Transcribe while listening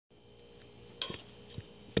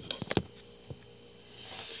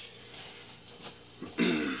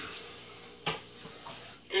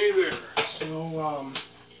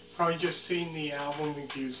probably just seen the album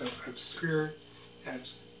reviews of Obscured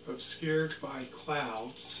by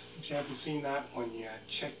Clouds. If you haven't seen that one yet,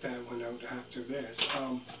 check that one out after this.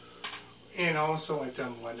 And also I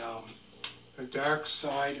done one, The Dark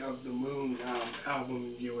Side of the Moon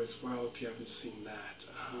album review as well, if you haven't seen that.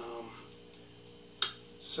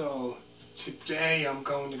 So today I'm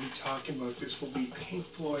going to be talking about, this will be Pink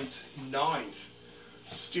Floyd's 9th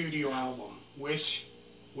studio album, Wish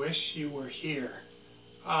You Were Here.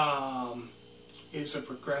 Is a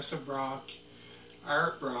progressive rock,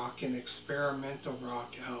 art rock, and experimental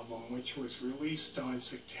rock album, which was released on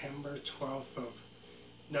September 12th of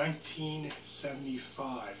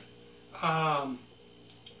 1975. I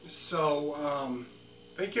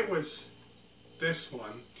think it was this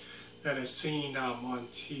one that I seen on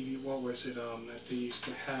TV. What was it that they used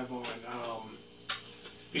to have on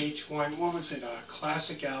VH1? What was it?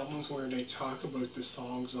 Classic albums, where they talk about the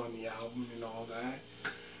songs on the album and all that.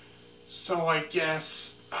 So I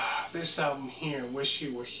guess this album here, Wish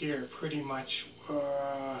You Were Here, pretty much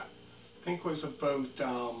I think was about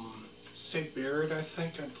Sid Barrett, I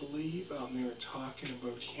believe. They were talking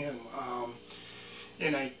about him.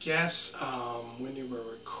 And I guess when they were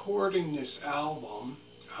recording this album,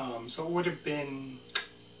 so it would have been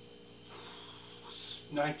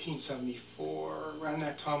 1974, around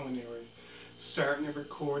that time when they were starting to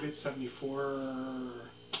record it, 74,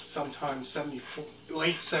 sometime 74,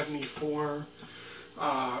 late 74,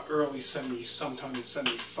 early 70, sometime in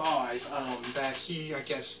 75, that he, I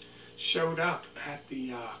guess, showed up at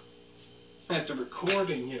the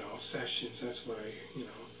recording, sessions. That's what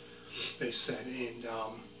they said. And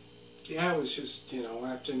yeah, it was just,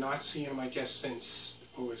 after not seeing him, I guess, since,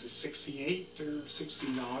 what was it, 68 or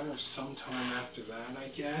 69 or sometime after that, I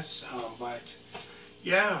guess. But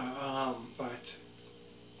yeah, but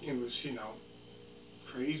it was,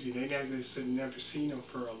 crazy. They said never seen him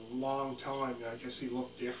for a long time. I guess he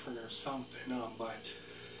looked different or something. But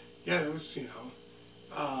yeah, it was,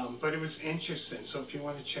 but it was interesting. So if you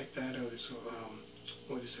want to check that out, it's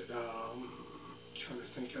what is it? Trying to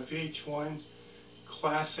think of VH1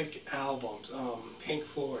 classic albums, Pink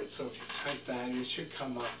Floyd. So if you type that, it should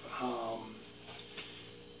come up.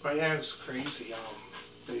 But yeah, it was crazy.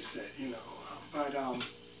 They said,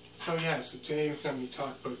 so yeah. So today we're going to be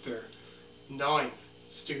talking about their 9th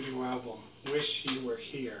studio album, Wish You Were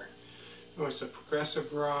Here. It was a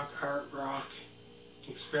progressive rock, art rock,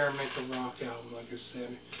 experimental rock album, like I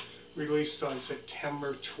said, released on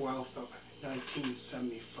September 12th of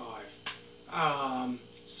 1975.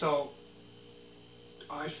 So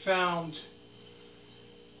I found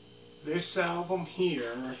this album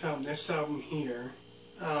here,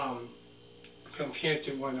 compared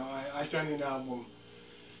to when I done an album.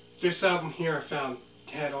 This album here I found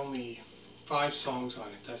had only 5 songs on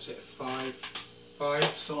it. That's it, five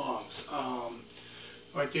songs.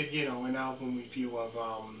 I did, an album review of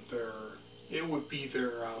it would be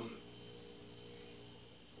their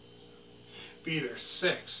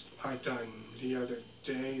 6th I done the other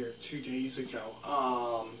day or 2 days ago.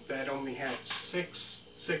 That only had six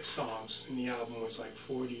songs, and the album was like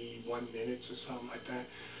 41 minutes or something like that.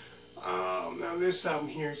 Now this album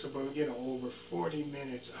here is about, over 40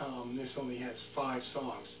 minutes. This only has 5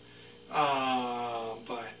 songs. But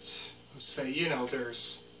let's say,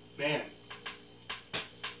 there's, man,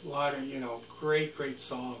 a lot of, great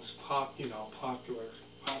songs, popular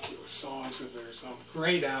songs of theirs.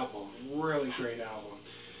 Great album, really great album,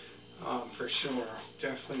 for sure.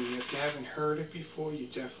 Definitely, if you haven't heard it before, you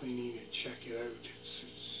definitely need to check it out.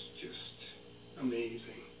 It's just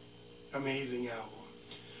amazing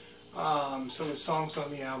album. So the songs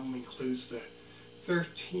on the album includes the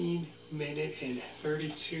 13-minute and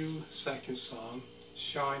 32-second song,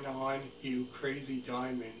 Shine On You Crazy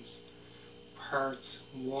Diamonds, parts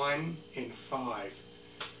 1 and 5.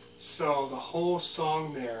 So the whole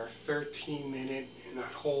song there, 13-minute, and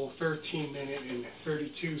that whole 13-minute and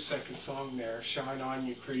 32-second song there, Shine On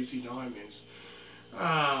You Crazy Diamonds,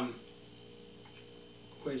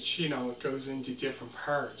 which, it goes into different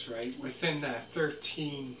parts, right? Within that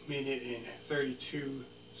 13-minute and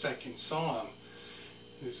 32-second song,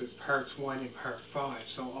 this is parts 1 and part 5.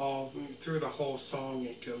 So all through the whole song,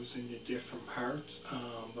 it goes into different parts.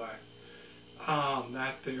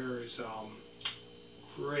 That there is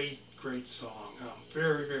great song.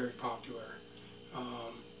 Very popular.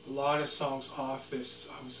 A lot of songs off this,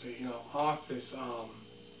 obviously, off this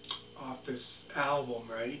album,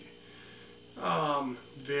 right?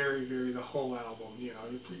 Very, the whole album. You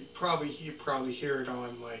probably hear it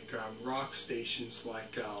on like rock stations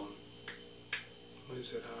like what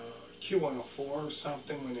is it, Q104 or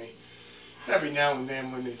something, when they, every now and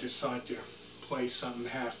then when they decide to play something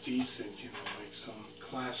half decent, you know, like some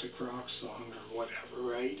classic rock song or whatever,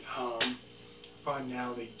 right? I find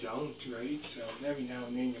now they don't, right? Every now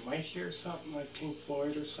and then you might hear something like Pink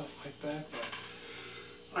Floyd or something like that, but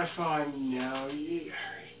I find now,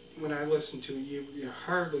 when I listen to it, you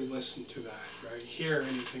hardly listen to that, right? Hear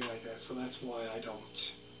anything like that, so that's why I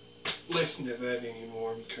don't listen to that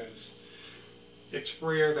anymore, because it's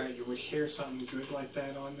rare that you would hear something good like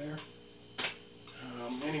that on there.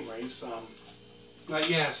 Anyways, but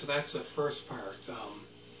yeah, so that's the first part,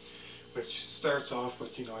 which starts off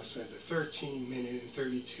with, you know, I said the 13-minute and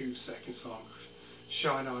 32-second song,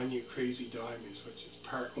 Shine On You Crazy Diamonds, which is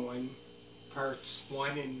parts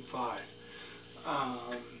 1 and 5.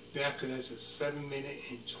 After that is a 7-minute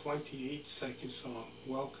and 28-second song,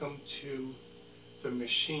 Welcome to the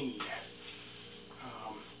Machine.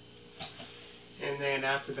 And then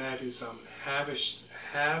after that is Have a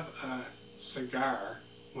Cigar,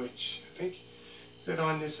 which I think is it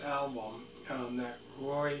on this album that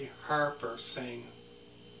Roy Harper sang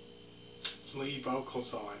lead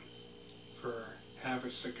vocals on for Have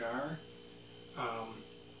a Cigar.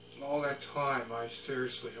 All that time,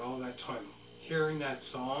 all that time hearing that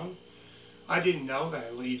song, I didn't know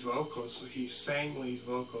that lead vocals, he sang lead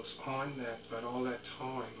vocals on that, but all that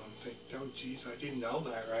time I'm thinking, oh geez, I didn't know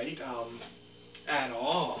that, right? At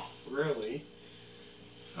all, really.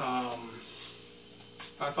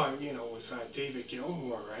 I thought, you know, it was David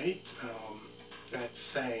Gilmour, right? That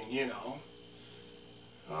sang, you know.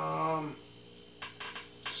 I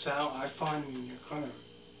find you kind of,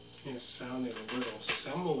 you know, sounded a little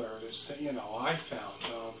similar to, you know, I found.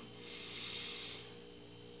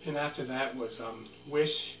 And after that was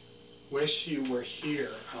Wish You Were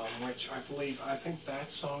Here, which I think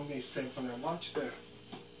that song they said when I watched that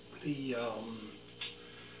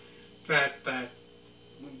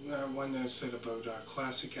one that said about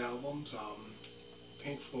classic albums,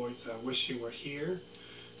 Pink Floyd's Wish You Were Here.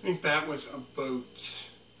 I think that was about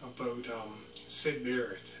Sid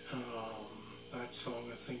Barrett. That song,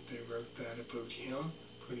 I think they wrote that about him,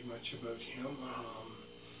 pretty much about him.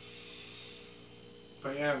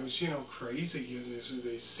 But yeah, it was, you know, crazy.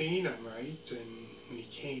 They seen him, right? And when he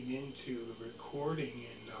came into the recording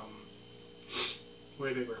and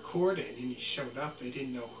where they recorded, and he showed up, they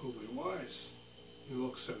didn't know who he was. He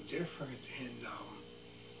looked so different, and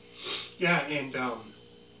yes,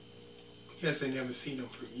 they never seen him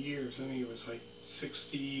for years. I think he was like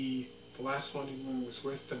 60. The last one he was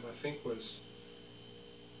with them, I think, was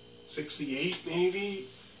 68, maybe,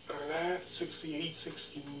 or that 68,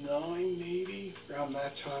 69, maybe, around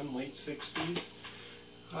that time, late 60s.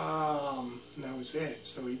 And that was it.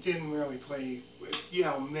 So he didn't really play, you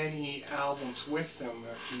know, many albums with them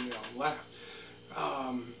after, you know, left.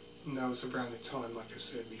 And that was around the time, like I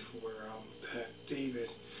said before, that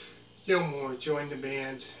David Gilmour joined the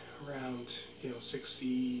band around, you know,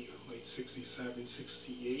 60, late 67,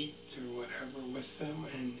 68 or whatever with them,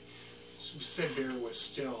 and Sid Barrett was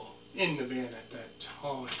still in the band at that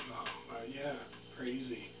time. Yeah,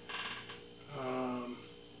 crazy.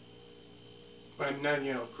 But now,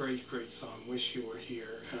 you know, great song, Wish You Were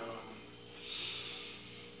Here.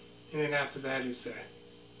 And then after that is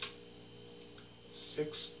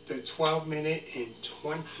the 12-minute and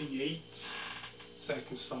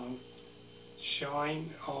 28-second song,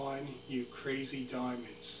 Shine On You Crazy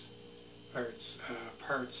Diamonds. Parts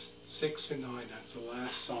 6 and 9, that's the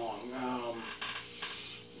last song.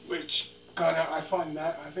 Which kind of, I find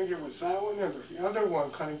that, I think it was that one, or the other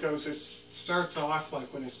one kind of goes, it starts off,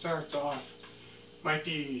 like when it starts off, might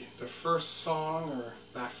be the first song, or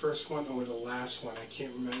that first one, or the last one, I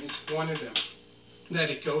can't remember. It's one of them,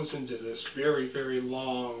 that it goes into this very, very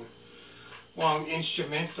long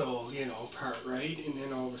instrumental, you know, part, right? And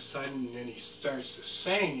then all of a sudden, then he starts to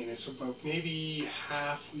sing, and it's about maybe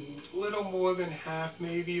half, a little more than half,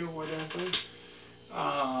 maybe, or whatever.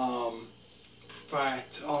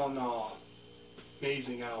 But all in all,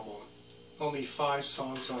 amazing album. Only 5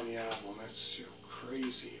 songs on the album. That's just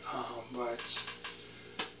crazy. But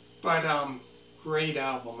great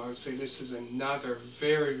album. I would say this is another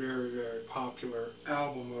very, very, very popular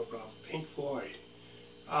album of Pink Floyd.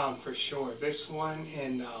 For sure. This one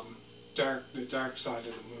and The Dark Side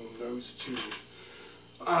of the Moon, those two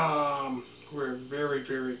were very,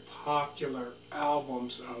 very popular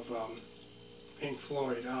albums of Pink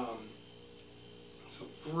Floyd. So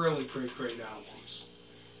really great albums.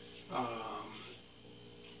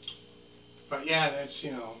 But yeah, that's,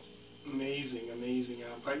 you know, amazing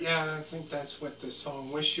album. But yeah, I think that's what the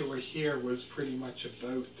song Wish You Were Here was pretty much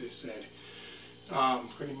about, they said.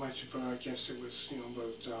 Pretty much about, I guess it was, you know,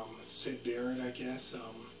 about Sid Barrett, I guess,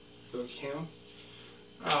 about him.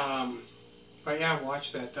 But yeah,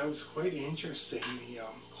 watch that. That was quite interesting. The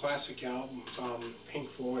classic album from Pink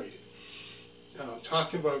Floyd.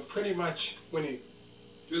 Talking about pretty much when it.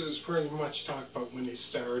 This is pretty much talk about when they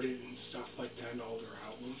started and stuff like that, and all their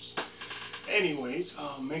albums. Anyways,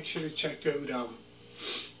 make sure to check out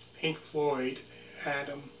Pink Floyd,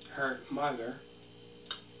 Adam Hart Mother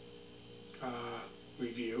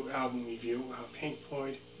album review, Pink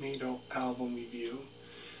Floyd Mado album review,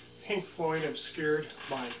 Pink Floyd Obscured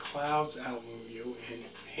by Clouds album review, and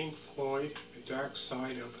Pink Floyd The Dark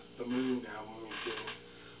Side of the Moon album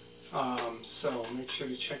review. So make sure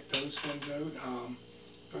to check those ones out.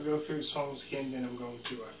 I'll go through the songs again, then I'm going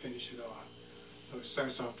to finish it off. So it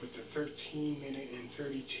starts off with the 13-minute and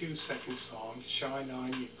 32-second song, Shine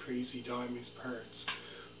On You Crazy Diamonds Parts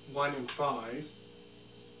 1 and 5.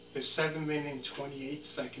 The 7-minute and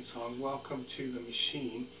 28-second song, Welcome to the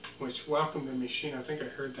Machine, which Welcome to the Machine, I think I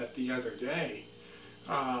heard that the other day.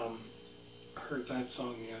 I heard that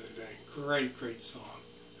song the other day. Great, great song.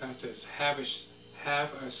 After this, Have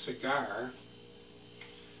a Cigar.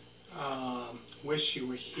 Wish You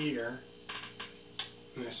Were Here.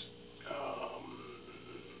 And this,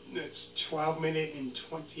 it's 12-minute and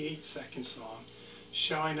 28-second song,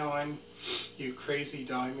 Shine On You Crazy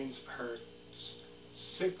Diamonds Parts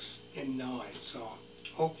 6 and 9. So,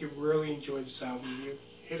 hope you really enjoyed this album review.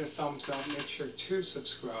 Hit a thumbs up, make sure to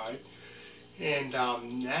subscribe. And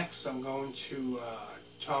next I'm going to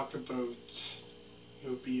talk about,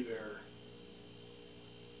 it'll be their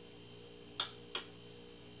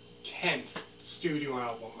 10th studio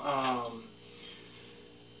album.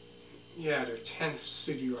 Yeah, their 10th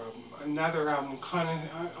studio album. Another album, kind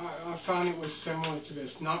of, I found it was similar to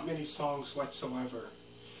this. Not many songs whatsoever,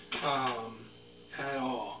 at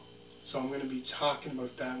all. So I'm going to be talking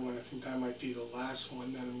about that one. I think that might be the last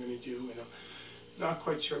one that I'm going to do. And I'm not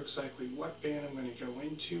quite sure exactly what band I'm going to go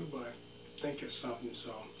into, but think of something.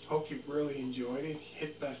 So hope you really enjoyed it.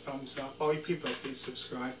 Hit that thumbs up. All you people that did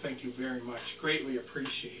subscribe, thank you very much. Greatly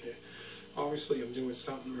appreciate it. Obviously I'm doing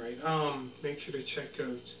something right. Make sure to check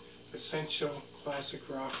out Essential Classic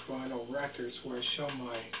Rock Vinyl Records, where I show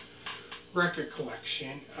my record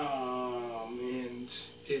collection, and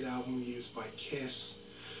did album used by Kiss,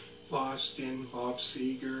 Boston, Bob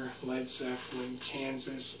Seger, Led Zeppelin,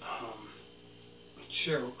 Kansas,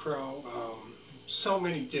 Sheryl Crow, so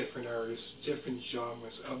many different artists, different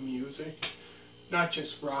genres of music, not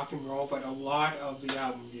just rock and roll, but a lot of the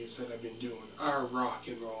album reviews that I've been doing are rock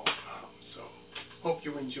and roll. So hope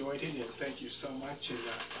you enjoyed it, and thank you so much, and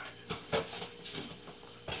bye.